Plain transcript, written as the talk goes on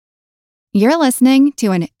You're listening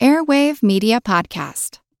to an Airwave Media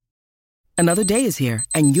Podcast. Another day is here,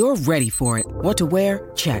 and you're ready for it. What to wear?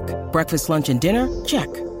 Check. Breakfast, lunch, and dinner? Check.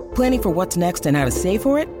 Planning for what's next and how to save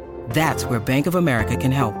for it? That's where Bank of America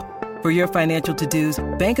can help. For your financial to-dos,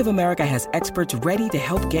 Bank of America has experts ready to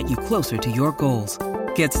help get you closer to your goals.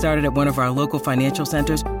 Get started at one of our local financial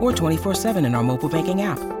centers or 24/7 in our mobile banking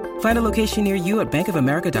app. Find a location near you at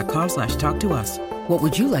bankofamerica.com/talktous. What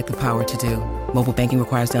would you like the power to do? Mobile banking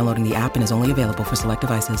requires downloading the app and is only available for select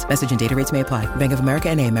devices. Message and data rates may apply. Bank of America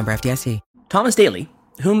N.A., member FDIC. Thomas Daly,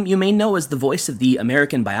 whom you may know as the voice of the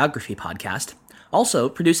American Biography podcast, also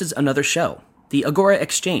produces another show, the Agora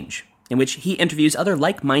Exchange, in which he interviews other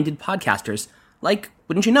like-minded podcasters, like,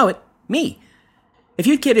 wouldn't you know it, me. If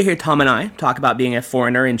you'd care to hear Tom and I talk about being a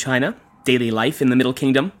foreigner in China, daily life in the Middle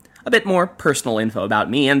Kingdom, a bit more personal info about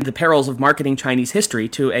me, and the perils of marketing Chinese history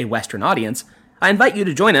to a Western audience, I invite you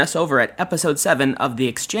to join us over at Episode 7 of The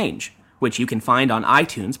Exchange, which you can find on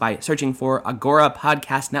iTunes by searching for Agora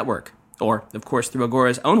Podcast Network, or, of course, through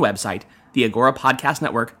Agora's own website,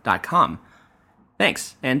 theagorapodcastnetwork.com.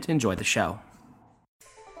 Thanks, and enjoy the show.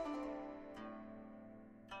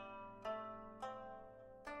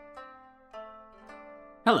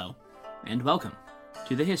 Hello, and welcome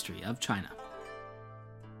to the History of China.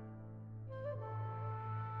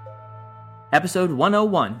 Episode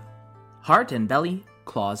 101, Heart and Belly,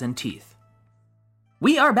 Claws and Teeth.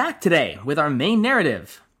 We are back today with our main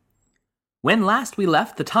narrative. When last we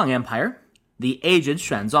left the Tang Empire, the aged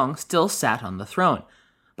Xuanzong still sat on the throne,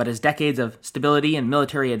 but his decades of stability and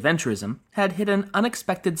military adventurism had hit an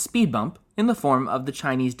unexpected speed bump in the form of the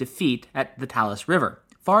Chinese defeat at the Talas River,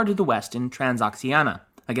 far to the west in Transoxiana,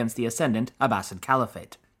 against the ascendant Abbasid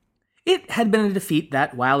Caliphate. It had been a defeat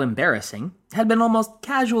that, while embarrassing, had been almost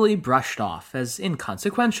casually brushed off as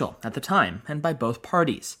inconsequential at the time and by both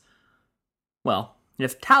parties. Well,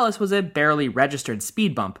 if Talas was a barely registered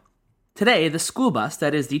speed bump, today the school bus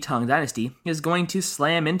that is the Tang Dynasty is going to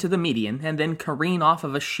slam into the median and then careen off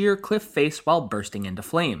of a sheer cliff face while bursting into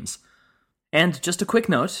flames. And just a quick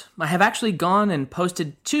note, I have actually gone and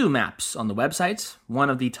posted 2 maps on the website, one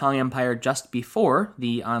of the Tang Empire just before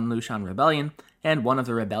the An Lushan Rebellion, and one of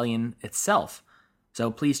the rebellion itself. So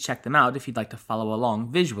please check them out if you'd like to follow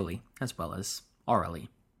along visually as well as orally.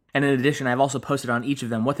 And in addition, I've also posted on each of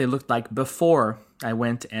them what they looked like before I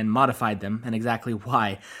went and modified them and exactly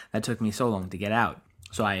why that took me so long to get out.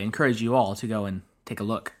 So I encourage you all to go and take a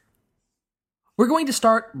look. We're going to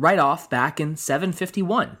start right off back in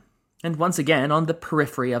 751, and once again on the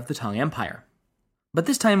periphery of the Tang Empire. But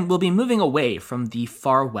this time we'll be moving away from the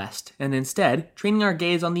far west and instead training our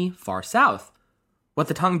gaze on the far south, what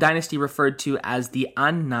the Tang Dynasty referred to as the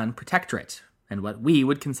An Nan Protectorate, and what we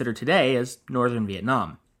would consider today as northern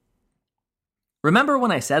Vietnam. Remember when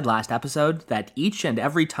I said last episode that each and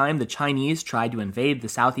every time the Chinese tried to invade the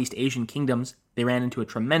Southeast Asian kingdoms, they ran into a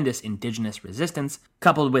tremendous indigenous resistance,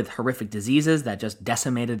 coupled with horrific diseases that just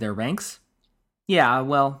decimated their ranks? Yeah,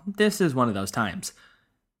 well, this is one of those times.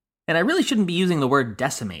 And I really shouldn't be using the word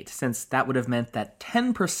decimate, since that would have meant that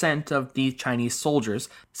 10% of the Chinese soldiers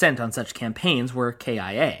sent on such campaigns were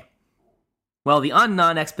KIA. Well, the An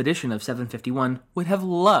Nan expedition of 751 would have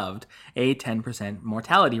loved a 10%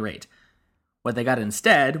 mortality rate. What they got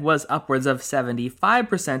instead was upwards of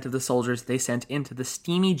 75% of the soldiers they sent into the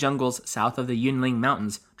steamy jungles south of the Yunling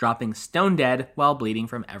Mountains, dropping stone dead while bleeding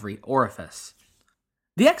from every orifice.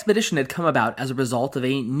 The expedition had come about as a result of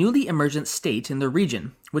a newly emergent state in the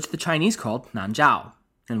region, which the Chinese called Nanzhao,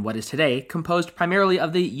 and what is today composed primarily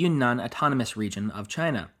of the Yunnan Autonomous Region of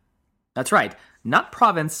China. That's right, not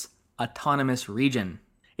province, autonomous region.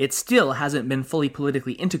 It still hasn't been fully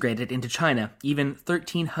politically integrated into China, even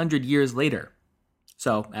 1,300 years later.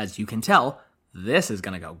 So, as you can tell, this is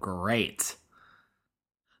going to go great.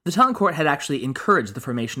 The Tang court had actually encouraged the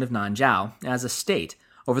formation of Nanzhao as a state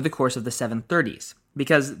over the course of the 730s,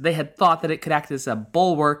 because they had thought that it could act as a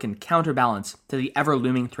bulwark and counterbalance to the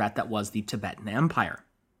ever-looming threat that was the Tibetan Empire.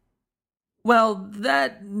 Well,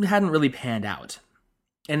 that hadn't really panned out.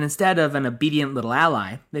 And instead of an obedient little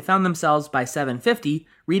ally, they found themselves by 750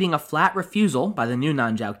 reading a flat refusal by the new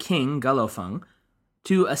Nanzhao king, Galofeng,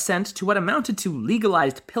 to assent to what amounted to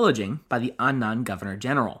legalized pillaging by the An Nan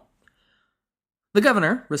governor-general. The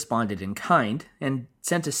governor responded in kind and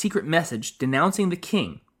sent a secret message denouncing the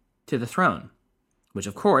king to the throne, which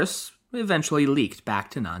of course eventually leaked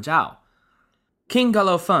back to Nanzhao. King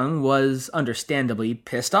Galofeng was understandably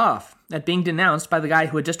pissed off at being denounced by the guy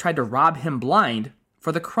who had just tried to rob him blind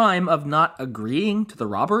for the crime of not agreeing to the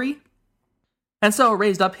robbery, and so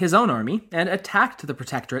raised up his own army and attacked the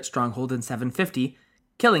protectorate stronghold in 750,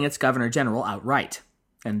 killing its governor-general outright.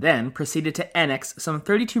 and then proceeded to annex some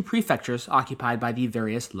 32 prefectures occupied by the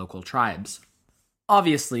various local tribes.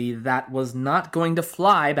 Obviously, that was not going to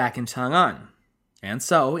fly back in Chang'an. And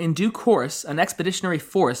so, in due course, an expeditionary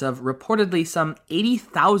force of reportedly some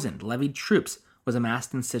 80,000 levied troops was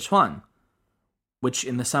amassed in Sichuan, which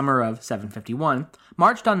in the summer of 751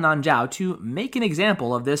 marched on Nanzhao to make an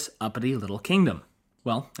example of this uppity little kingdom.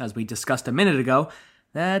 Well, as we discussed a minute ago,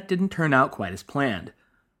 that didn't turn out quite as planned.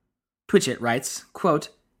 Twitchett writes, quote,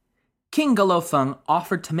 King Galofeng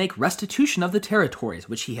offered to make restitution of the territories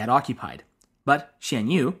which he had occupied, but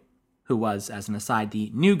Xian Yu, who was, as an aside,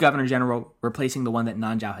 the new governor-general replacing the one that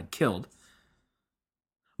Nanzhao had killed,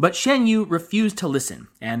 but Xian Yu refused to listen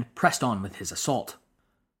and pressed on with his assault.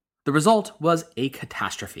 The result was a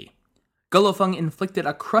catastrophe. Galofeng inflicted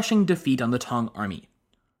a crushing defeat on the Tang army.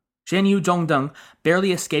 Xian Yu Zhongdeng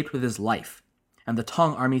barely escaped with his life, and the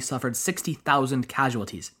Tang army suffered 60,000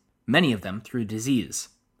 casualties, many of them through disease.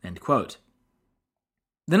 End quote.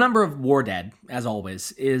 The number of war dead, as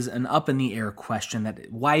always, is an up-in-the-air question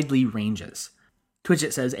that widely ranges.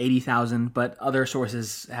 Twitchett says 80,000, but other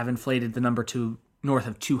sources have inflated the number to north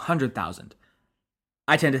of 200,000.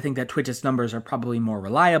 I tend to think that Twitchett's numbers are probably more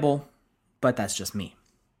reliable, but that's just me.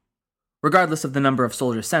 Regardless of the number of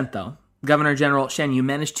soldiers sent, though, Governor-General Shen Yu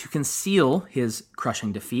managed to conceal his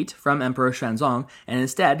crushing defeat from Emperor Xuanzong and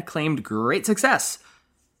instead claimed great success.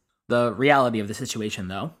 The reality of the situation,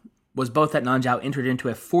 though, was both that Nanzhao entered into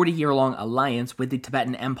a 40-year-long alliance with the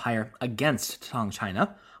Tibetan Empire against Tang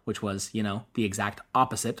China, which was, the exact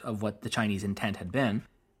opposite of what the Chinese intent had been,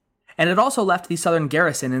 and it also left the southern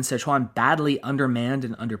garrison in Sichuan badly undermanned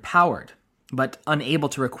and underpowered, but unable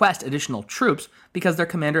to request additional troops because their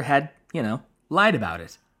commander had, lied about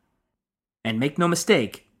it. And make no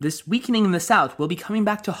mistake, this weakening in the south will be coming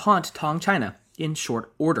back to haunt Tang China in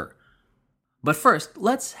short order. But first,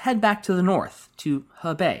 let's head back to the north, to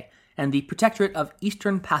Hebei, and the Protectorate of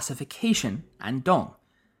Eastern Pacification, Andong,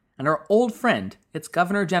 and our old friend, its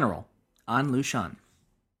Governor-General, An Lushan.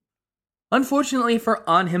 Unfortunately for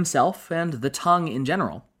An himself and the Tang in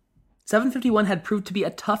general, 751 had proved to be a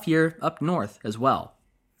tough year up north as well.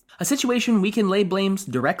 A situation we can lay blames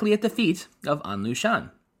directly at the feet of An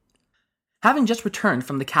Lushan. Having just returned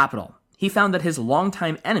from the capital, he found that his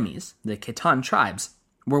longtime enemies, the Khitan tribes,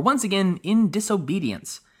 were once again in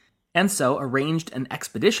disobedience, and so arranged an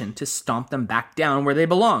expedition to stomp them back down where they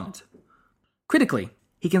belonged. Critically,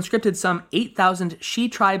 he conscripted some 8,000 Shi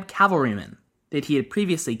tribe cavalrymen that he had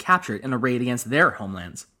previously captured in a raid against their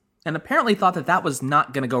homelands, and apparently thought that that was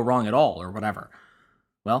not going to go wrong at all, or whatever.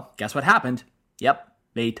 Well, guess what happened? Yep,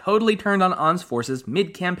 they totally turned on An's forces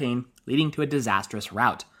mid-campaign, leading to a disastrous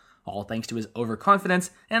rout, all thanks to his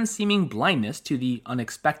overconfidence and seeming blindness to the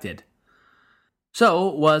unexpected. So,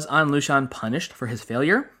 was An Lushan punished for his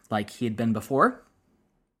failure, like he had been before?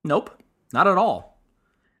 Nope, not at all.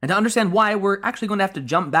 And to understand why, we're actually going to have to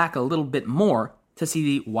jump back a little bit more to see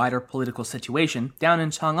the wider political situation down in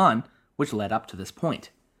Chang'an, which led up to this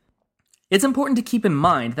point. It's important to keep in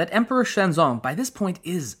mind that Emperor Xuanzong by this point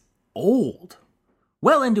is old,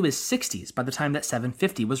 well into his 60s by the time that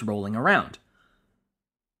 750 was rolling around.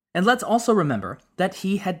 And let's also remember that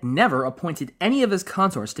he had never appointed any of his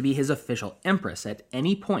consorts to be his official empress at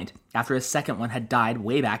any point after his second one had died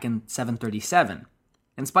way back in 737,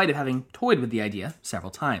 in spite of having toyed with the idea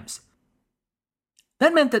several times.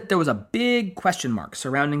 That meant that there was a big question mark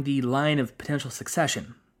surrounding the line of potential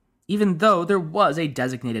succession, even though there was a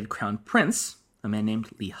designated crown prince, a man named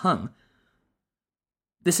Li Heng.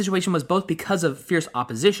 This situation was both because of fierce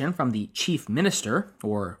opposition from the chief minister,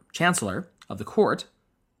 or chancellor, of the court,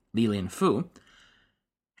 Li Lianfu,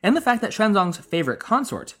 and the fact that Xuanzong's favorite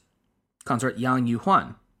consort Yang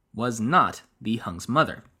Yuhuan, was not Li Heng's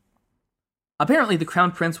mother. Apparently, the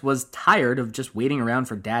crown prince was tired of just waiting around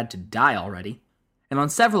for dad to die already, and on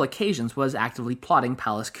several occasions was actively plotting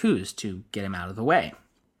palace coups to get him out of the way.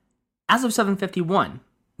 As of 751,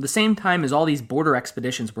 the same time as all these border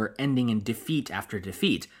expeditions were ending in defeat after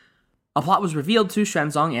defeat, a plot was revealed to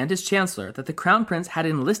Xuanzong and his chancellor that the crown prince had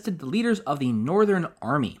enlisted the leaders of the Northern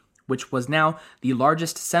Army, which was now the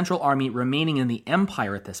largest central army remaining in the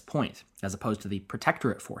empire at this point, as opposed to the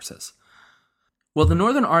protectorate forces. Well, the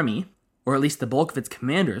Northern Army, or at least the bulk of its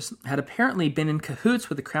commanders, had apparently been in cahoots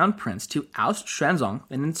with the crown prince to oust Xuanzong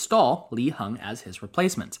and install Li Heng as his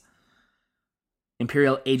replacement.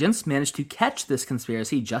 Imperial agents managed to catch this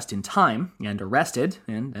conspiracy just in time and arrested,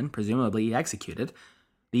 and then presumably executed,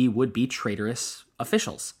 the would-be traitorous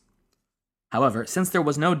officials. However, since there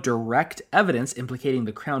was no direct evidence implicating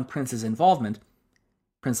the crown prince's involvement,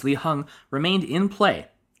 Prince Li Heng remained in play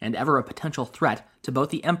and ever a potential threat to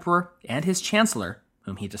both the emperor and his chancellor,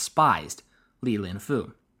 whom he despised, Li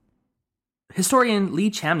Lianfu. Historian Li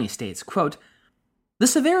Chamney states, quote, "The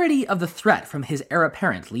severity of the threat from his heir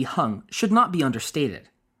apparent, Li Heng, should not be understated.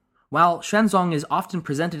 While Xuanzong is often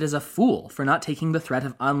presented as a fool for not taking the threat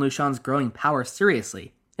of An Lushan's growing power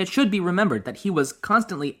seriously, it should be remembered that he was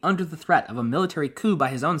constantly under the threat of a military coup by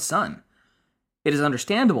his own son. It is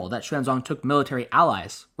understandable that Xuanzong took military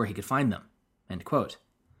allies where he could find them." End quote.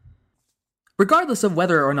 Regardless of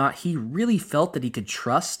whether or not he really felt that he could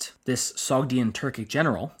trust this Sogdian Turkic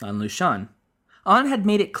general, An Lushan, An had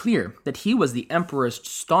made it clear that he was the emperor's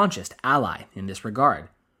staunchest ally in this regard.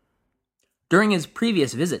 During his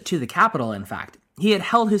previous visit to the capital, in fact, he had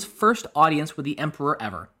held his first audience with the emperor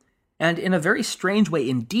ever, and in a very strange way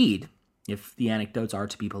indeed, if the anecdotes are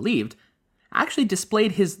to be believed, actually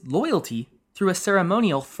displayed his loyalty through a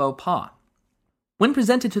ceremonial faux pas. When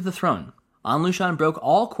presented to the throne, An Lushan broke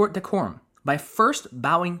all court decorum by first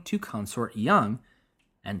bowing to Consort Yang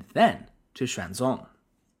and then to Xuanzong.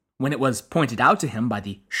 When it was pointed out to him by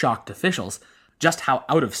the shocked officials just how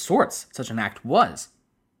out of sorts such an act was,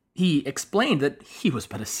 he explained that he was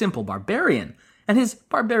but a simple barbarian, and his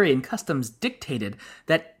barbarian customs dictated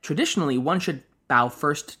that traditionally one should bow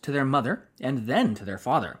first to their mother and then to their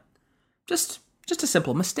father. Just a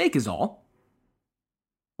simple mistake is all.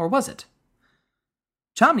 Or was it?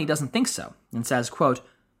 Chamney doesn't think so, and says, quote,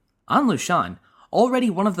 "An Lushan, already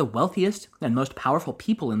one of the wealthiest and most powerful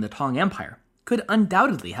people in the Tang Empire, could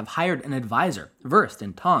undoubtedly have hired an advisor versed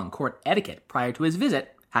in Tang court etiquette prior to his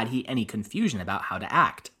visit, had he any confusion about how to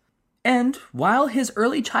act. And while his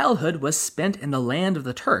early childhood was spent in the land of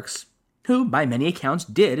the Turks, who by many accounts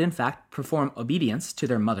did in fact perform obedience to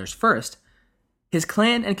their mothers first, his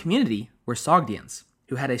clan and community were Sogdians,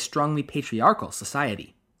 who had a strongly patriarchal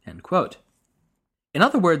society." End quote. In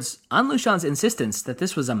other words, An Lushan's insistence that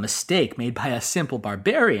this was a mistake made by a simple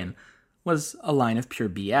barbarian was a line of pure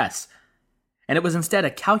BS, and it was instead a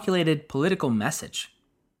calculated political message.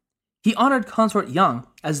 He honored Consort Yang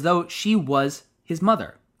as though she was his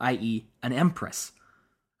mother, i.e. an empress,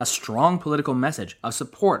 a strong political message of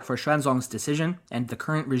support for Xuanzong's decision and the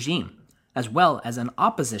current regime, as well as an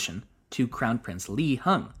opposition to Crown Prince Li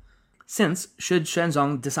Heng, since should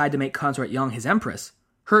Xuanzong decide to make Consort Yang his empress,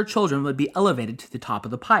 her children would be elevated to the top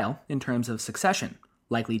of the pile in terms of succession,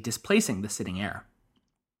 likely displacing the sitting heir.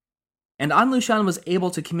 And An Lushan was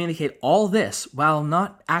able to communicate all this while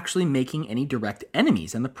not actually making any direct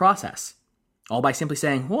enemies in the process, all by simply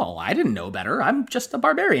saying, "Well, I didn't know better, I'm just a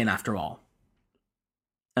barbarian after all."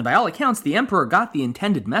 And by all accounts, the emperor got the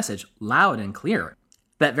intended message loud and clear.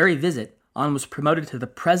 That very visit, An was promoted to the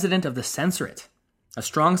president of the censorate, a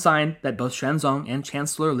strong sign that both Xuanzong and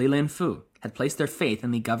Chancellor Li Linfu had placed their faith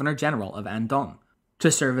in the governor-general of Andong to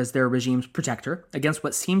serve as their regime's protector against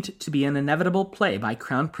what seemed to be an inevitable play by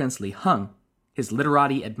Crown Prince Li Heng, his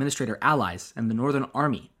literati administrator allies, and the Northern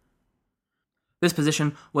Army. This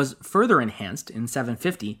position was further enhanced in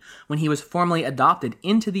 750 when he was formally adopted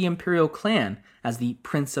into the imperial clan as the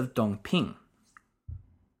Prince of Dongping.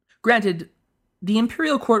 Granted, the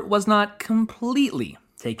imperial court was not completely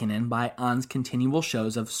taken in by An's continual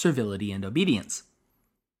shows of servility and obedience.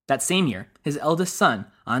 That same year, his eldest son,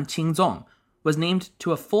 An Qingzong, was named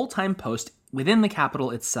to a full-time post within the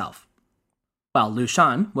capital itself, while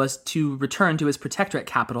Lushan was to return to his protectorate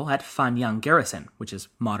capital at Fanyang Garrison, which is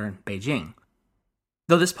modern Beijing.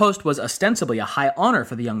 Though this post was ostensibly a high honor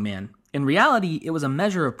for the young man, in reality it was a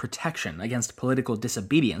measure of protection against political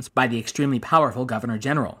disobedience by the extremely powerful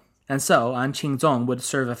governor-general, and so An Qingzong would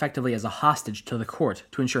serve effectively as a hostage to the court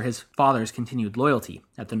to ensure his father's continued loyalty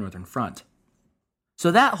at the Northern Front.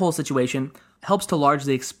 So that whole situation helps to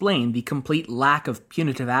largely explain the complete lack of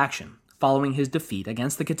punitive action following his defeat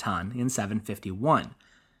against the Khitan in 751.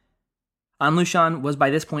 An Lushan was by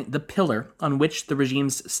this point the pillar on which the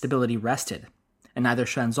regime's stability rested, and neither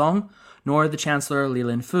Xuanzong nor the Chancellor Li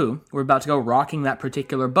Linfu were about to go rocking that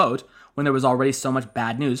particular boat when there was already so much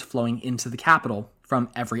bad news flowing into the capital from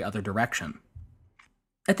every other direction.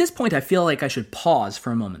 At this point, I feel like I should pause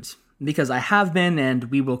for a moment, because I have been, and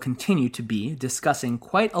we will continue to be, discussing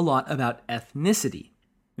quite a lot about ethnicity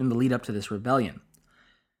in the lead up to this rebellion.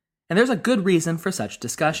 And there's a good reason for such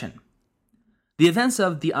discussion. The events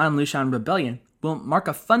of the An Lushan rebellion will mark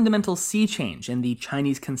a fundamental sea change in the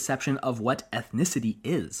Chinese conception of what ethnicity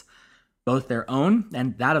is, both their own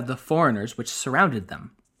and that of the foreigners which surrounded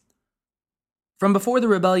them. From before the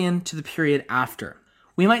rebellion to the period after,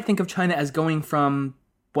 we might think of China as going from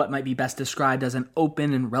what might be best described as an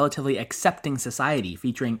open and relatively accepting society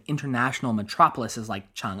featuring international metropolises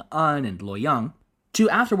like Chang'an and Luoyang, to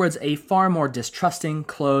afterwards a far more distrusting,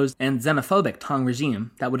 closed, and xenophobic Tang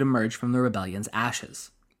regime that would emerge from the rebellion's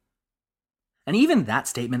ashes. And even that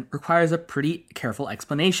statement requires a pretty careful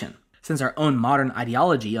explanation, since our own modern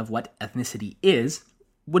ideology of what ethnicity is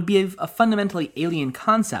would be a fundamentally alien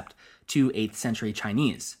concept to 8th century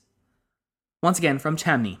Chinese. Once again from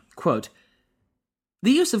Chamny, quote,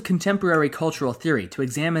 "The use of contemporary cultural theory to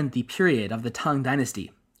examine the period of the Tang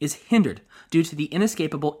Dynasty is hindered due to the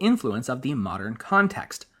inescapable influence of the modern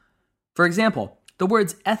context. For example, the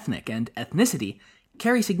words ethnic and ethnicity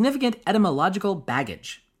carry significant etymological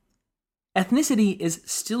baggage. Ethnicity is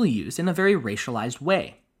still used in a very racialized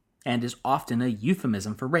way, and is often a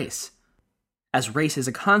euphemism for race. As race is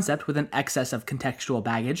a concept with an excess of contextual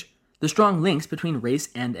baggage, the strong links between race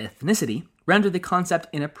and ethnicity render the concept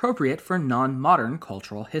inappropriate for non-modern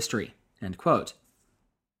cultural history." End quote.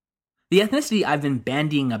 The ethnicity I've been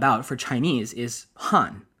bandying about for Chinese is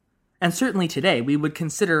Han, and certainly today we would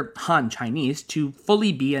consider Han Chinese to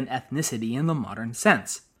fully be an ethnicity in the modern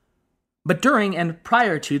sense. But during and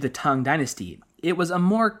prior to the Tang Dynasty, it was a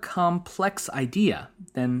more complex idea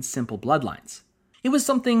than simple bloodlines. It was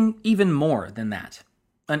something even more than that,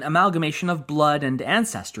 an amalgamation of blood and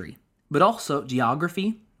ancestry, but also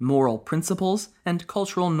geography, moral principles, and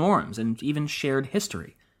cultural norms, and even shared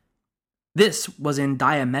history. This was in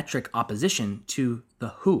diametric opposition to the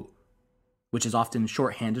Hu, which is often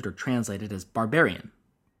shorthanded or translated as barbarian.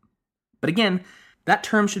 But again, that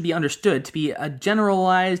term should be understood to be a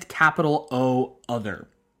generalized capital O other,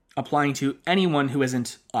 applying to anyone who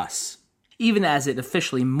isn't us, even as it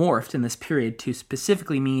officially morphed in this period to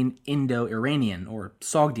specifically mean Indo-Iranian or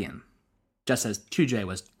Sogdian, just as Tuje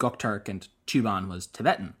was Gokturk and Tuban was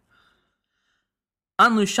Tibetan.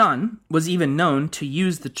 An Lushan was even known to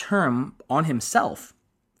use the term on himself,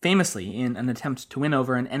 famously in an attempt to win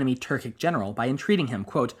over an enemy Turkic general by entreating him,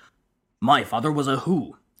 quote, "My father was a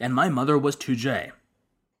Hu, and my mother was Tuje.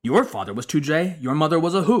 Your father was Tuje, your mother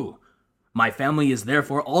was a Hu. My family is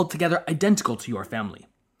therefore altogether identical to your family.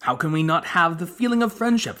 How can we not have the feeling of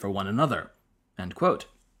friendship for one another?" End quote.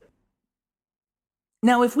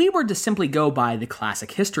 Now, if we were to simply go by the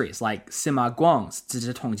classic histories like Sima Guang's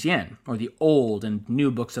Zizhi Tongjian, or the Old and New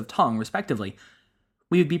Books of Tang, respectively,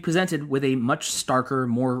 we would be presented with a much starker,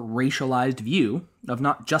 more racialized view of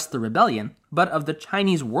not just the rebellion, but of the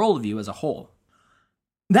Chinese worldview as a whole.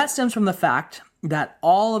 That stems from the fact that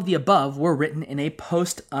all of the above were written in a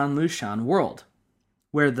post-An Lushan world,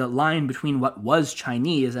 where the line between what was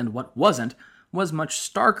Chinese and what wasn't was much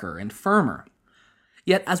starker and firmer.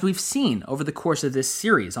 Yet, as we've seen over the course of this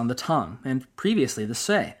series on the Tang, and previously the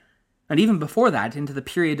Sui, and even before that into the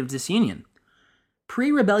period of disunion,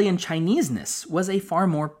 pre-rebellion Chineseness was a far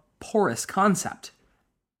more porous concept.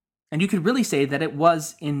 And you could really say that it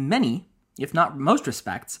was, in many, if not most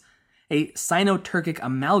respects, a Sino-Turkic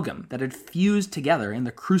amalgam that had fused together in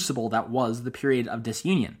the crucible that was the period of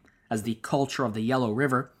disunion, as the culture of the Yellow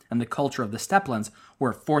River and the culture of the Steppelands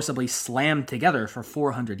were forcibly slammed together for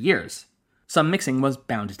 400 years. Some mixing was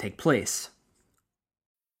bound to take place.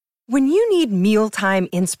 When you need mealtime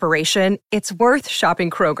inspiration, it's worth shopping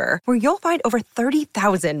Kroger, where you'll find over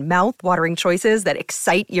 30,000 mouth-watering choices that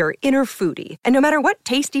excite your inner foodie. And no matter what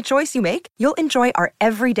tasty choice you make, you'll enjoy our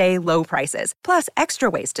everyday low prices, plus extra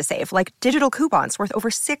ways to save, like digital coupons worth over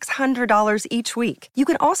 $600 each week. You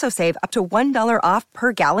can also save up to $1 off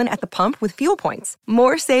per gallon at the pump with fuel points.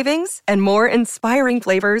 More savings and more inspiring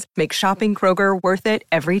flavors make shopping Kroger worth it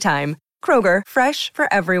every time. Kroger, fresh for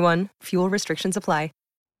everyone. Fuel restrictions apply.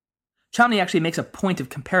 Chamny actually makes a point of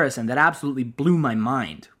comparison that absolutely blew my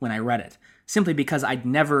mind when I read it, simply because I'd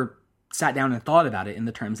never sat down and thought about it in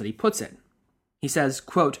the terms that he puts it. He says,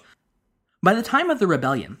 quote, "By the time of the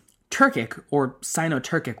rebellion, Turkic or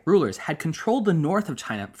Sino-Turkic rulers had controlled the north of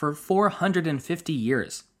China for 450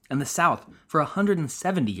 years and the south for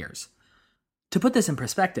 170 years. To put this in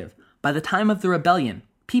perspective, by the time of the rebellion,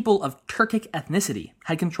 people of Turkic ethnicity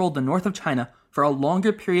had controlled the north of China for a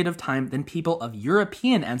longer period of time than people of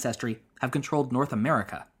European ancestry have controlled North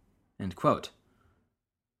America." End quote.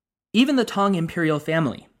 Even the Tang imperial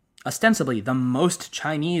family, ostensibly the most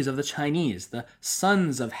Chinese of the Chinese, the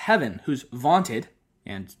sons of heaven, whose vaunted,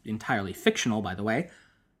 and entirely fictional by the way,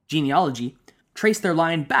 genealogy traced their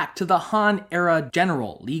line back to the Han-era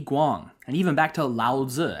general Li Guang, and even back to Lao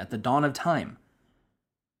Tzu at the dawn of time.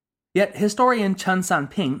 Yet historian Chen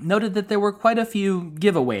Sanping noted that there were quite a few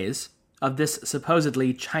giveaways of this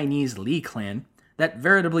supposedly Chinese Li clan that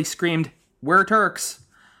veritably screamed, "We're Turks."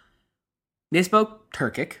 They spoke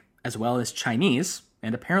Turkic as well as Chinese,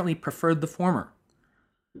 and apparently preferred the former.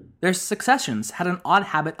 Their successions had an odd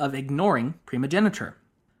habit of ignoring primogeniture.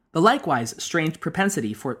 The likewise strange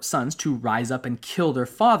propensity for sons to rise up and kill their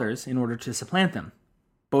fathers in order to supplant them,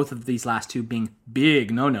 both of these last two being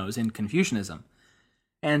big no-nos in Confucianism.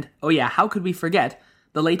 And, oh yeah, how could we forget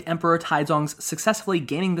the late Emperor Taizong's successfully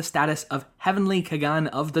gaining the status of Heavenly Khagan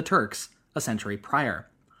of the Turks a century prior.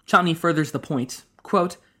 Chani furthers the point,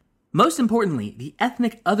 quote, "Most importantly, the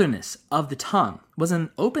ethnic otherness of the Tang was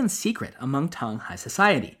an open secret among Tang high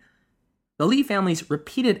society. The Li family's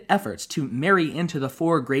repeated efforts to marry into the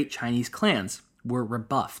four great Chinese clans were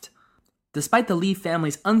rebuffed. Despite the Li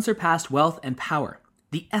family's unsurpassed wealth and power,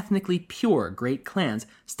 the ethnically pure great clans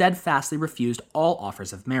steadfastly refused all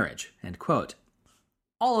offers of marriage." End quote.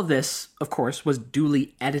 All of this, of course, was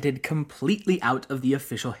duly edited completely out of the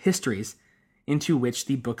official histories, into which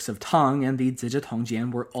the books of Tang and the Zizhi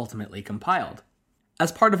Tongjian were ultimately compiled,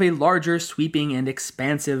 as part of a larger, sweeping, and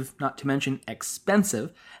expansive, not to mention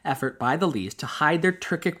expensive, effort by the Lis to hide their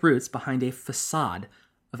Turkic roots behind a facade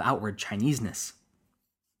of outward Chineseness.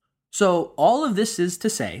 So all of this is to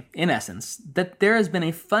say, in essence, that there has been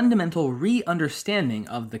a fundamental re-understanding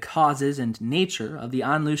of the causes and nature of the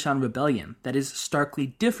An Lushan rebellion that is starkly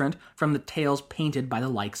different from the tales painted by the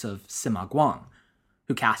likes of Sima Guang,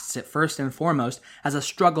 who casts it first and foremost as a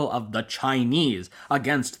struggle of the Chinese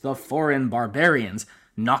against the foreign barbarians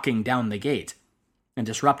knocking down the gate, and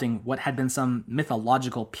disrupting what had been some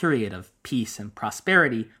mythological period of peace and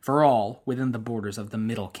prosperity for all within the borders of the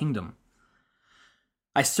Middle Kingdom.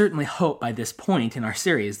 I certainly hope by this point in our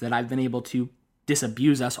series that I've been able to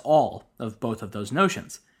disabuse us all of both of those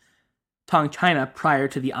notions. Tang China prior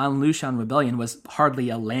to the An Lushan rebellion was hardly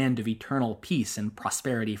a land of eternal peace and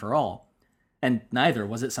prosperity for all, and neither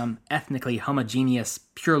was it some ethnically homogeneous,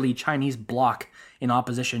 purely Chinese bloc in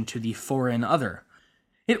opposition to the foreign other.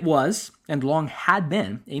 It was, and long had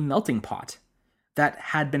been, a melting pot that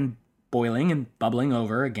had been boiling and bubbling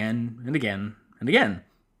over again and again and again.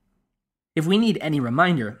 If we need any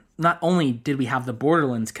reminder, not only did we have the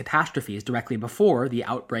borderlands catastrophes directly before the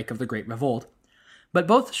outbreak of the Great Revolt, but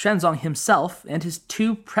both Xuanzong himself and his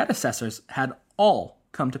two predecessors had all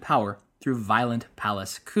come to power through violent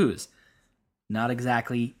palace coups. Not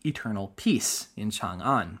exactly eternal peace in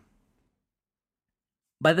Chang'an.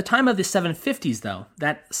 By the time of the 750s, though,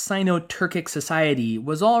 that Sino-Turkic society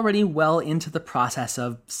was already well into the process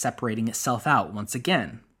of separating itself out once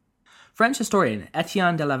again. French historian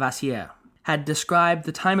Etienne de Lavassière had described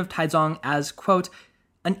the time of Taizong as, quote,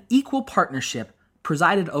 "an equal partnership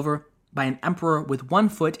presided over by an emperor with one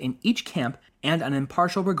foot in each camp and an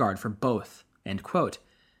impartial regard for both," end quote.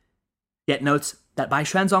 Yet notes that by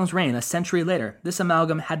Xuanzong's reign a century later, this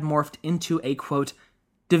amalgam had morphed into a, quote,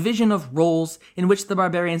 "division of roles in which the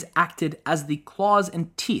barbarians acted as the claws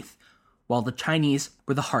and teeth, while the Chinese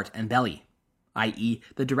were the heart and belly, i.e.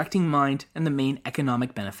 the directing mind and the main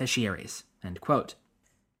economic beneficiaries," end quote.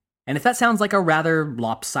 And if that sounds like a rather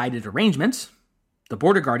lopsided arrangement, the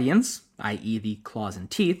border guardians, i.e. the claws and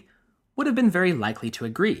teeth, would have been very likely to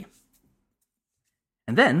agree.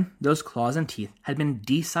 And then, those claws and teeth had been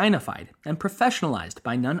de-Sinified and professionalized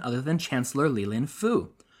by none other than Chancellor Li Linfu,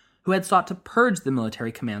 who had sought to purge the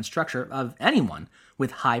military command structure of anyone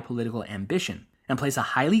with high political ambition and place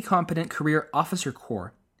a highly competent career officer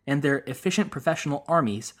corps and their efficient professional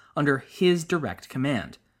armies under his direct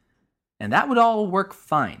command. And that would all work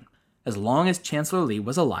fine, as long as Chancellor Li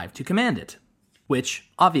was alive to command it, which,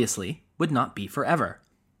 obviously, would not be forever.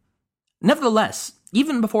 Nevertheless,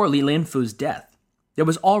 even before Li Linfu's death, there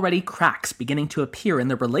was already cracks beginning to appear in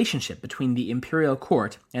the relationship between the imperial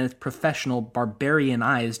court and its professional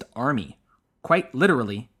barbarianized army, quite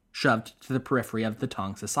literally shoved to the periphery of the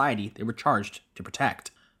Tang society they were charged to protect.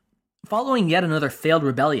 Following yet another failed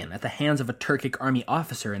rebellion at the hands of a Turkic army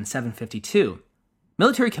officer in 752,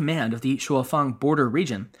 military command of the Shuofang border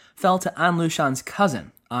region fell to An Lushan's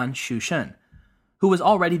cousin, An Shushen, who was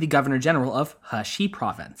already the governor-general of Heshi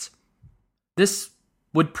province. This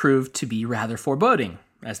would prove to be rather foreboding,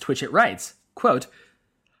 as Twitchett writes, quote,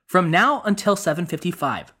 "From now until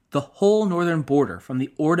 755, the whole northern border from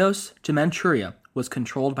the Ordos to Manchuria was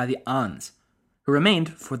controlled by the Ans, who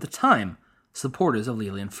remained, for the time, supporters of Li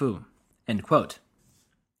Linfu," end quote.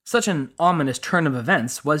 Such an ominous turn of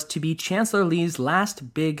events was to be Chancellor Li's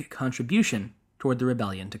last big contribution toward the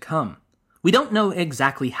rebellion to come. We don't know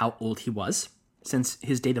exactly how old he was, since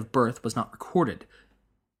his date of birth was not recorded,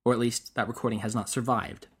 or at least that recording has not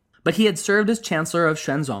survived. But he had served as Chancellor of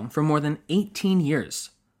Xuanzong for more than 18 years,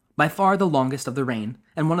 by far the longest of the reign,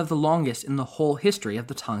 and one of the longest in the whole history of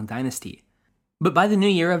the Tang dynasty. But by the new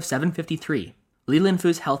year of 753, Li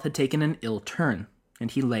Linfu's health had taken an ill turn, and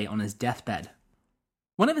he lay on his deathbed.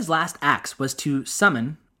 One of his last acts was to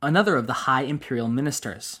summon another of the high imperial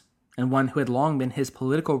ministers, and one who had long been his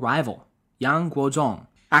political rival, Yang Guozhong,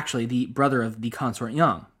 actually the brother of the consort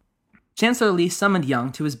Yang. Chancellor Li summoned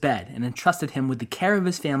Yang to his bed and entrusted him with the care of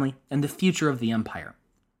his family and the future of the empire.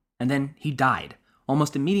 And then he died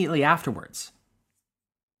almost immediately afterwards.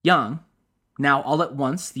 Yang, now all at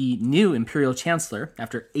once the new imperial chancellor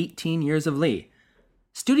after 18 years of Li,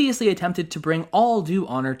 studiously attempted to bring all due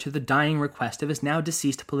honor to the dying request of his now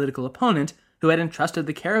deceased political opponent who had entrusted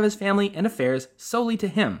the care of his family and affairs solely to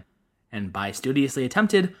him. And by studiously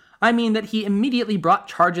attempted, I mean that he immediately brought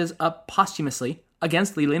charges up posthumously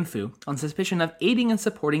against Li Linfu on suspicion of aiding and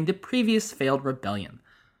supporting the previous failed rebellion.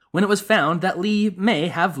 When it was found that Li may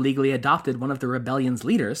have legally adopted one of the rebellion's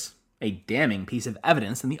leaders, a damning piece of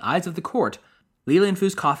evidence in the eyes of the court, Li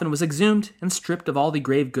Linfu's coffin was exhumed and stripped of all the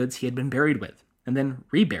grave goods he had been buried with, and then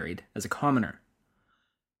reburied as a commoner.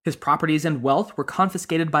 His properties and wealth were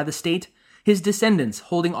confiscated by the state. His descendants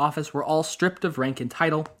holding office were all stripped of rank and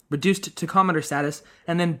title, reduced to commoner status,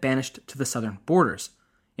 and then banished to the southern borders,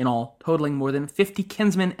 in all totaling more than 50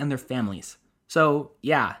 kinsmen and their families. So,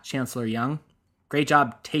 yeah, Chancellor Yang, great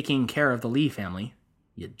job taking care of the Li family,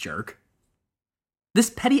 you jerk. This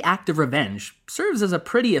petty act of revenge serves as a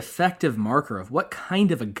pretty effective marker of what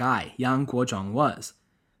kind of a guy Yang Guozhong was.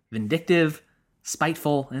 Vindictive,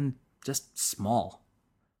 spiteful, and just small.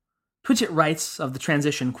 Twitchett writes of the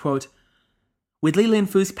transition, quote, "With Li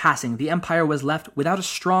Linfu's passing, the empire was left without a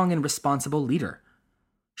strong and responsible leader.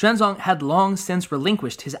 Xuanzong had long since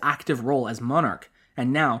relinquished his active role as monarch,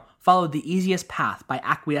 and now followed the easiest path by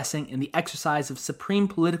acquiescing in the exercise of supreme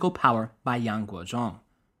political power by Yang Guozhong,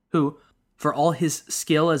 who, for all his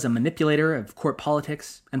skill as a manipulator of court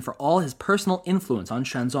politics, and for all his personal influence on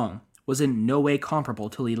Xuanzong, was in no way comparable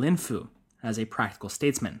to Li Linfu as a practical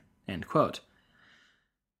statesman." End quote.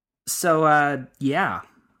 So, yeah.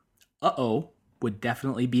 Uh-oh would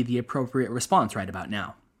definitely be the appropriate response right about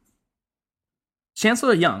now.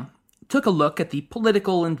 Chancellor Yang took a look at the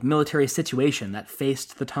political and military situation that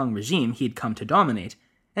faced the Tang regime he had come to dominate,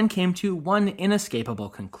 and came to one inescapable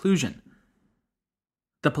conclusion.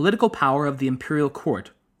 The political power of the imperial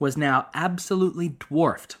court was now absolutely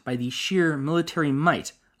dwarfed by the sheer military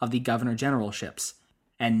might of the governor-generalships,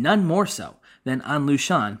 and none more so than An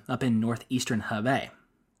Lushan up in northeastern Hebei.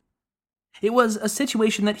 It was a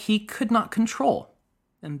situation that he could not control,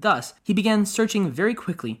 and thus he began searching very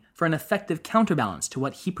quickly for an effective counterbalance to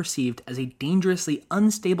what he perceived as a dangerously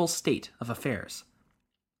unstable state of affairs.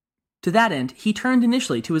 To that end, he turned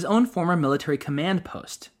initially to his own former military command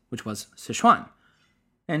post, which was Sichuan.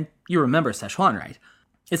 And you remember Sichuan, right?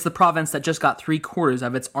 It's the province that just got 3/4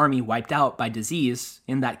 of its army wiped out by disease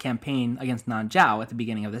in that campaign against Nanjiao at the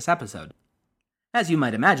beginning of this episode. As you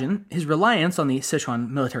might imagine, his reliance on the Sichuan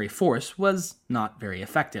military force was not very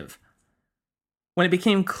effective. When it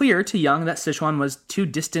became clear to Yang that Sichuan was too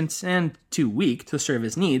distant and too weak to serve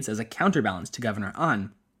his needs as a counterbalance to Governor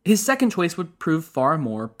An, his second choice would prove far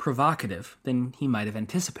more provocative than he might have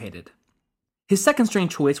anticipated. His second-string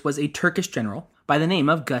choice was a Turkish general by the name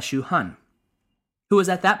of Ge Shuhan, who was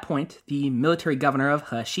at that point the military governor of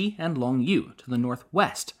Heshi and Longyu to the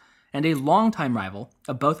northwest, and a longtime rival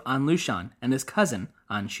of both An Lushan and his cousin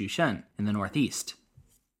An Shushen in the northeast.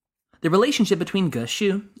 The relationship between Ge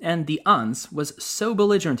Shu and the Ans was so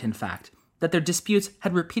belligerent, in fact, that their disputes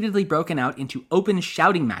had repeatedly broken out into open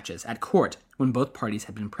shouting matches at court when both parties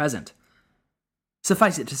had been present.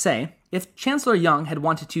 Suffice it to say, if Chancellor Yang had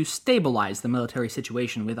wanted to stabilize the military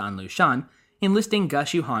situation with An Lushan, enlisting Ge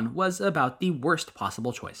Shuhan was about the worst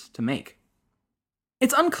possible choice to make.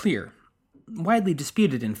 It's unclear, widely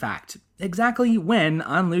disputed in fact, exactly when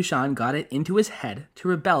An Lushan got it into his head to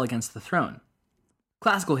rebel against the throne.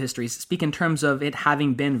 Classical histories speak in terms of it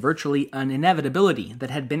having been virtually an inevitability that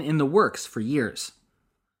had been in the works for years.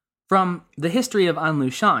 From The History of An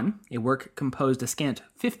Lushan, a work composed a scant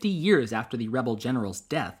 50 years after the rebel general's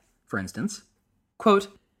death, for instance, quote,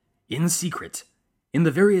 "In secret, in the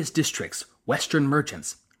various districts, Western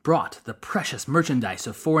merchants brought the precious merchandise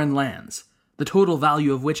of foreign lands, the total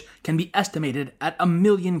value of which can be estimated at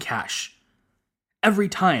 1,000,000 cash. Every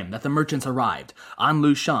time that the merchants arrived, An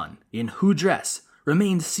Lushan, in Hu dress,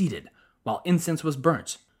 remained seated while incense was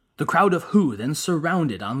burnt. The crowd of Hu then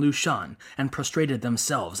surrounded An Lushan and prostrated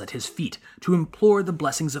themselves at his feet to implore the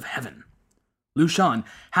blessings of heaven. Lushan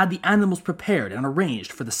had the animals prepared and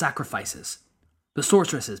arranged for the sacrifices. The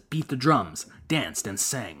sorceresses beat the drums, danced, and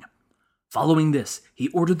sang. Following this, he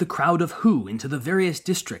ordered the crowd of Hu into the various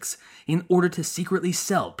districts in order to secretly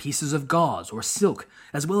sell pieces of gauze or silk,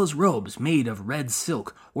 as well as robes made of red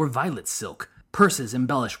silk or violet silk, purses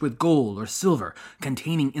embellished with gold or silver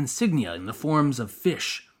containing insignia in the forms of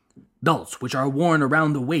fish, belts which are worn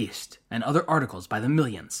around the waist, and other articles by the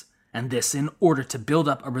millions, and this in order to build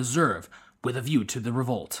up a reserve with a view to the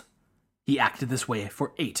revolt. He acted this way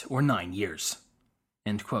for 8 or 9 years.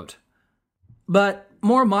 End quote. But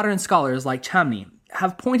more modern scholars like Chamny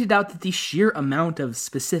have pointed out that the sheer amount of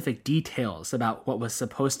specific details about what was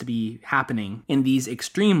supposed to be happening in these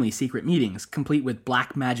extremely secret meetings, complete with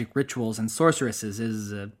black magic rituals and sorceresses,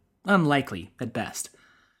 is unlikely at best.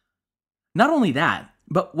 Not only that,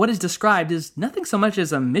 but what is described is nothing so much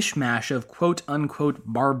as a mishmash of quote-unquote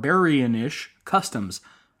barbarian-ish customs,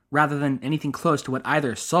 rather than anything close to what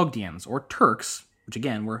either Sogdians or Turks, which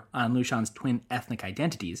again were An Lushan's twin ethnic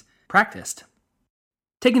identities, practiced.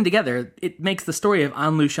 Taken together, it makes the story of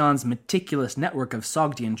An Lushan's meticulous network of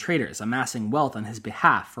Sogdian traders amassing wealth on his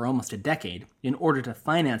behalf for almost a decade in order to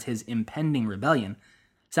finance his impending rebellion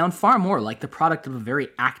sound far more like the product of a very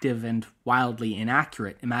active and wildly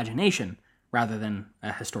inaccurate imagination rather than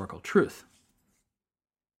a historical truth.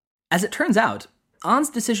 As it turns out,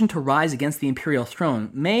 An's decision to rise against the imperial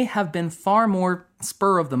throne may have been far more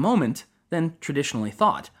spur of the moment than traditionally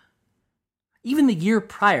thought. Even the year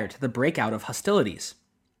prior to the breakout of hostilities,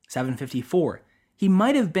 754, he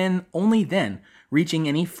might have been only then reaching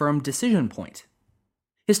any firm decision point.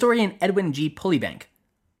 Historian Edwin G. Pullybank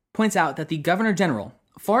points out that the Governor-General,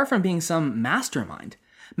 far from being some mastermind,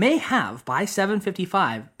 may have, by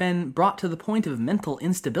 755, been brought to the point of mental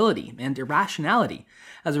instability and irrationality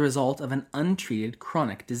as a result of an untreated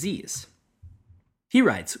chronic disease. He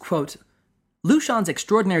writes, quote, Lushan's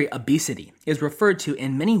extraordinary obesity is referred to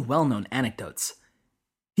in many well-known anecdotes.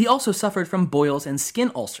 He also suffered from boils and skin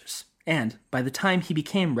ulcers, and, by the time he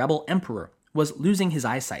became rebel emperor, was losing his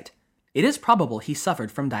eyesight. It is probable he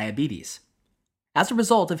suffered from diabetes. As a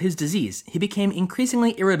result of his disease, he became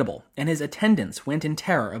increasingly irritable, and his attendants went in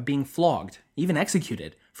terror of being flogged, even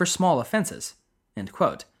executed, for small offenses. End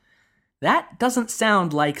quote. That doesn't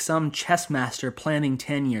sound like some chess master planning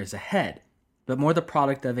 10 years ahead, but more the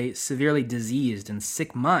product of a severely diseased and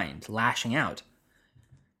sick mind lashing out.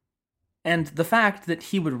 And the fact that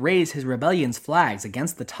he would raise his rebellion's flags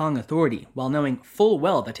against the Tang authority while knowing full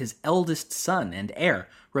well that his eldest son and heir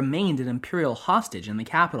remained an imperial hostage in the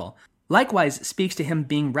capital likewise speaks to him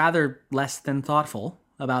being rather less than thoughtful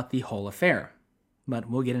about the whole affair. But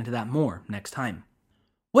we'll get into that more next time.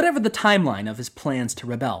 Whatever the timeline of his plans to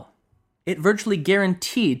rebel, it virtually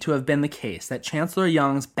guaranteed to have been the case that Chancellor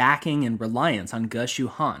Yang's backing and reliance on Ge Shu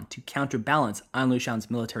Han to counterbalance An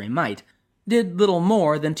Lushan's military might did little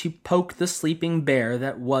more than to poke the sleeping bear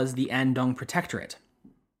that was the Andong Protectorate,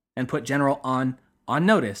 and put General An on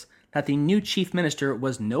notice that the new chief minister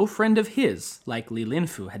was no friend of his like Li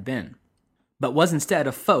Linfu had been, but was instead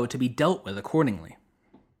a foe to be dealt with accordingly.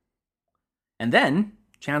 And then,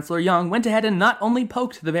 Chancellor Yang went ahead and not only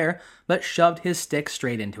poked the bear, but shoved his stick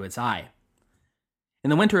straight into its eye. In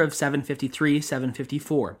the winter of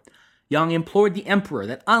 753-754, Yang implored the emperor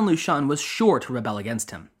that An Lushan was sure to rebel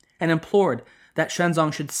against him, and implored that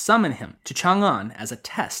Xuanzong should summon him to Chang'an as a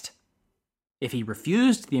test. If he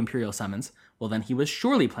refused the imperial summons, well then he was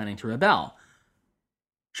surely planning to rebel.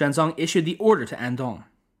 Xuanzong issued the order to Andong,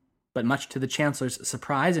 but much to the chancellor's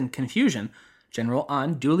surprise and confusion, General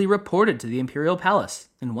An duly reported to the imperial palace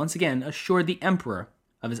and once again assured the emperor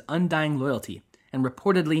of his undying loyalty, and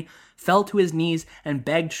reportedly fell to his knees and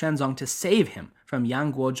begged Xuanzong to save him from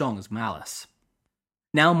Yang Guozhong's malice.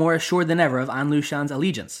 Now more assured than ever of An Lushan's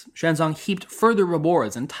allegiance, Xuanzong heaped further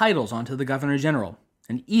rewards and titles onto the governor-general,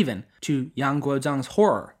 and even, to Yang Guozhong's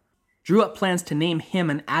horror, drew up plans to name him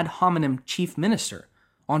an ad hominem chief minister,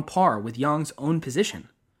 on par with Yang's own position.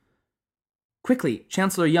 Quickly,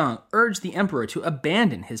 Chancellor Yang urged the emperor to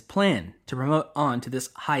abandon his plan to promote An to this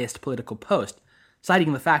highest political post,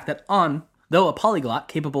 citing the fact that An, though a polyglot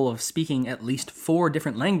capable of speaking at least 4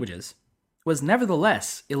 different languages, was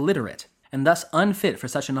nevertheless illiterate, and thus unfit for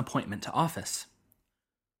such an appointment to office.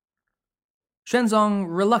 Xuanzong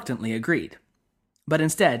reluctantly agreed, but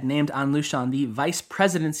instead named An Lushan the vice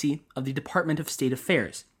presidency of the Department of State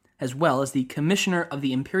Affairs, as well as the commissioner of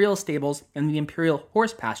the imperial stables and the imperial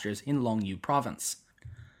horse pastures in Longyu province.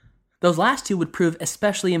 Those last 2 would prove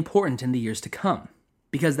especially important in the years to come,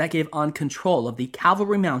 because that gave An control of the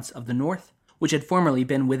cavalry mounts of the north, which had formerly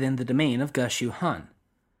been within the domain of Ge Shu Han,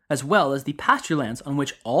 as well as the pasture lands on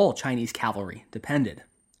which all Chinese cavalry depended.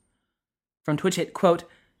 From which it, quote,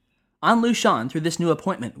 An Lushan, through this new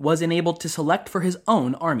appointment, was enabled to select for his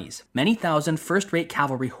own armies many thousand first-rate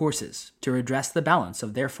cavalry horses to redress the balance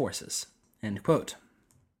of their forces. End quote.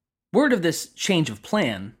 Word of this change of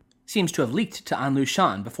plan seems to have leaked to An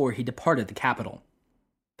Lushan before he departed the capital,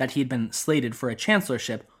 that he had been slated for a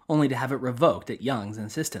chancellorship only to have it revoked at Yang's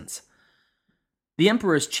insistence. The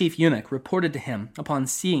emperor's chief eunuch reported to him, upon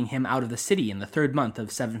seeing him out of the city in the 3rd month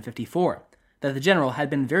of 754, that the general had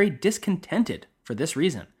been very discontented for this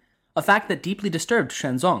reason, a fact that deeply disturbed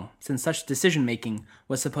Xuanzong, since such decision-making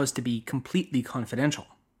was supposed to be completely confidential.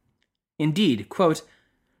 Indeed, quote,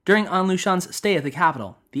 during An Lushan's stay at the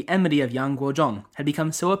capital, the enmity of Yang Guozhong had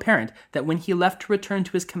become so apparent that when he left to return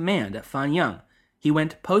to his command at Fanyang, he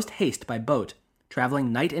went post-haste by boat,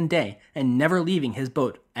 traveling night and day and never leaving his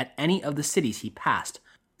boat at any of the cities he passed,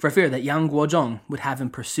 for fear that Yang Guozhong would have him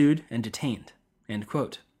pursued and detained. End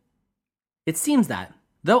quote. It seems that,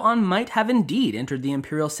 though An might have indeed entered the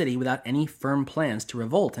imperial city without any firm plans to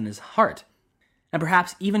revolt in his heart, and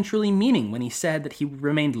perhaps even truly meaning when he said that he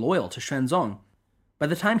remained loyal to Xuanzong, by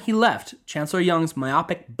the time he left, Chancellor Yang's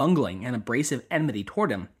myopic bungling and abrasive enmity toward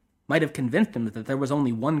him might have convinced him that there was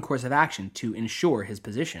only one course of action to ensure his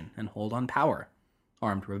position and hold on power: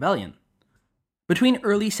 armed rebellion. Between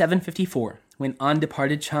early 754, when An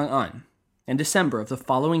departed Chang'an, and December of the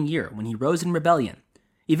following year when he rose in rebellion,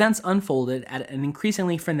 events unfolded at an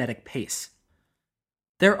increasingly frenetic pace.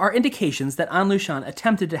 There are indications that An Lushan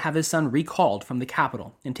attempted to have his son recalled from the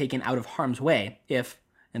capital and taken out of harm's way if,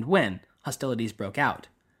 and when, hostilities broke out.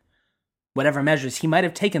 Whatever measures he might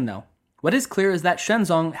have taken, though, what is clear is that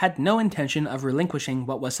Xuanzong had no intention of relinquishing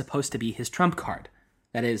what was supposed to be his trump card,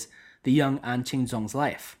 that is, the young An Qingzong's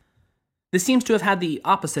life. This seems to have had the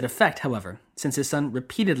opposite effect, however, since his son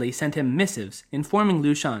repeatedly sent him missives informing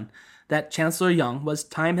Lushan that Chancellor Yang was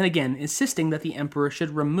time and again insisting that the emperor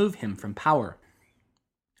should remove him from power.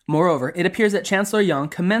 Moreover, it appears that Chancellor Yang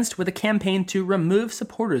commenced with a campaign to remove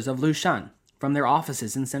supporters of Lushan from their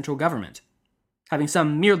offices in central government, having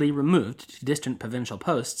some merely removed to distant provincial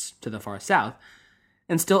posts to the far south,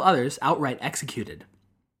 and still others outright executed.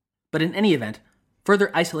 But in any event,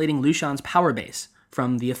 further isolating Lushan's power base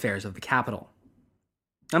from the affairs of the capital.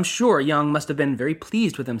 I'm sure Yang must have been very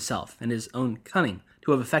pleased with himself and his own cunning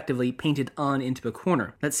to have effectively painted An into a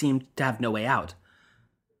corner that seemed to have no way out.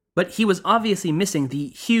 But he was obviously missing the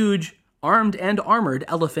huge, armed and armored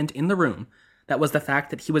elephant in the room that was the fact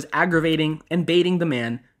that he was aggravating and baiting the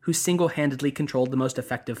man who single-handedly controlled the most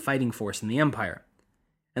effective fighting force in the empire,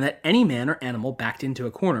 and that any man or animal backed into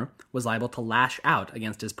a corner was liable to lash out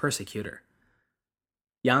against his persecutor.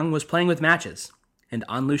 Yang was playing with matches, and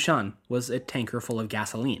An Lushan was a tanker full of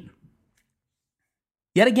gasoline.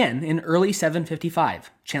 Yet again, in early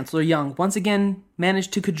 755, Chancellor Yang once again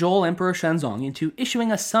managed to cajole Emperor Xuanzong into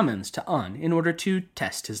issuing a summons to An in order to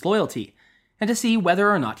test his loyalty, and to see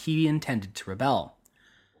whether or not he intended to rebel.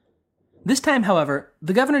 This time, however,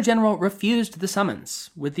 the Governor-General refused the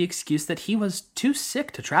summons, with the excuse that he was too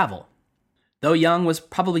sick to travel. Though Yang was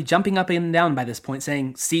probably jumping up and down by this point,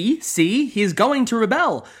 saying, See, he's going to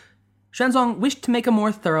rebel!" Xuanzong wished to make a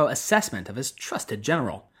more thorough assessment of his trusted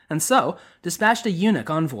general, and so dispatched a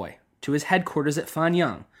eunuch envoy to his headquarters at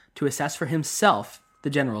Fanyang to assess for himself the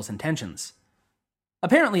general's intentions.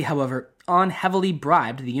 Apparently, however, An heavily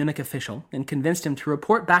bribed the eunuch official and convinced him to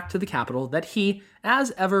report back to the capital that he,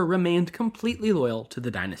 as ever, remained completely loyal to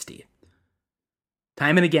the dynasty.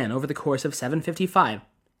 Time and again over the course of 755,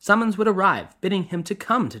 summons would arrive bidding him to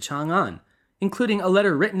come to Chang'an, including a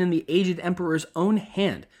letter written in the aged emperor's own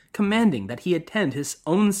hand commanding that he attend his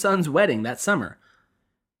own son's wedding that summer.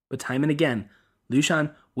 But time and again,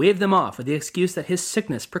 Lushan waved them off with the excuse that his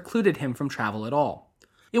sickness precluded him from travel at all.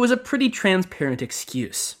 It was a pretty transparent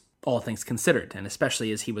excuse, all things considered, and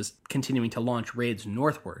especially as he was continuing to launch raids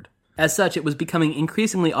northward. As such, it was becoming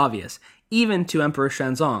increasingly obvious, even to Emperor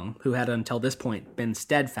Xuanzong, who had until this point been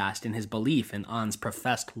steadfast in his belief in An's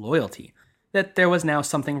professed loyalty, that there was now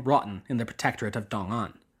something rotten in the protectorate of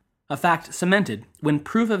Dong'an. A fact cemented when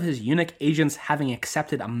proof of his eunuch agent's having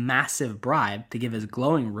accepted a massive bribe to give his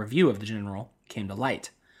glowing review of the general came to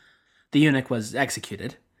light. The eunuch was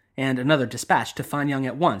executed, and another dispatched to Fanyang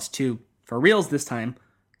at once to, for reals this time,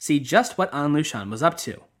 see just what An Lushan was up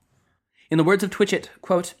to. In the words of Twitchett,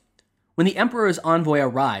 quote, "When the emperor's envoy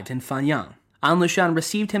arrived in Fanyang, An Lushan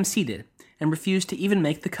received him seated and refused to even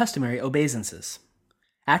make the customary obeisances.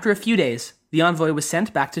 After a few days, the envoy was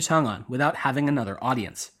sent back to Chang'an without having another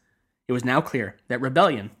audience. It was now clear that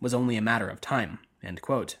rebellion was only a matter of time." End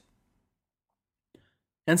quote.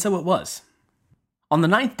 And so it was. On the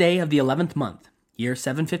 9th day of the 11th month, year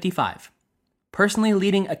 755, personally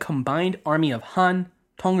leading a combined army of Han,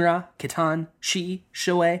 Tongra, Khitan, Shi,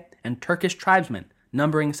 Shui, and Turkish tribesmen,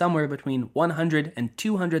 numbering somewhere between 100 and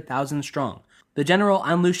 200,000 strong, the general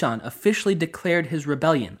An Lushan officially declared his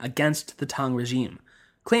rebellion against the Tang regime,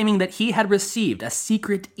 claiming that he had received a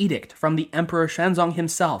secret edict from the Emperor Xuanzong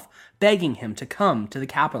himself, begging him to come to the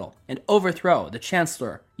capital and overthrow the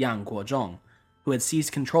Chancellor Yang Guozhong, who had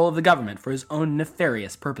seized control of the government for his own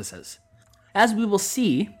nefarious purposes. As we will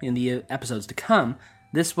see in the episodes to come,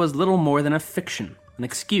 this was little more than a fiction, an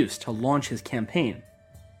excuse to launch his campaign,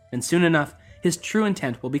 and soon enough, his true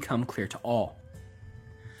intent will become clear to all.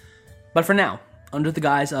 But for now, under the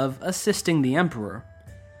guise of assisting the emperor,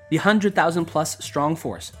 the 100,000-plus strong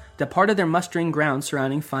force departed their mustering grounds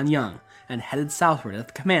surrounding Fanyang and headed southward at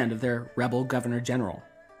the command of their rebel governor-general.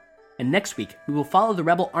 And next week, we will follow the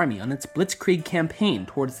rebel army on its blitzkrieg campaign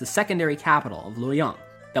towards the secondary capital of Luoyang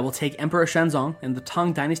that will take Emperor Shenzong and the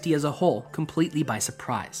Tang dynasty as a whole completely by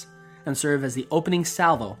surprise, and serve as the opening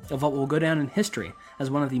salvo of what will go down in history as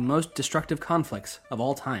one of the most destructive conflicts of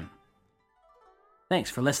all time. Thanks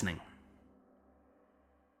for listening.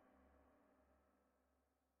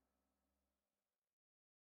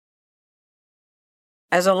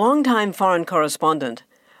 As a longtime foreign correspondent,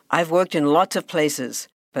 I've worked in lots of places,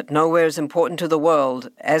 but nowhere as important to the world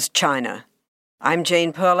as China. I'm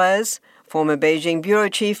Jane Perlez, former Beijing bureau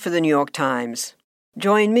chief for the New York Times.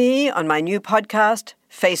 Join me on my new podcast,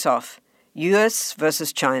 Face Off, U.S.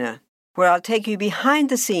 versus China, where I'll take you behind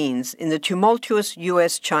the scenes in the tumultuous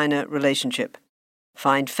U.S.-China relationship.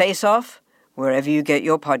 Find Face Off wherever you get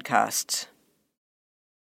your podcasts.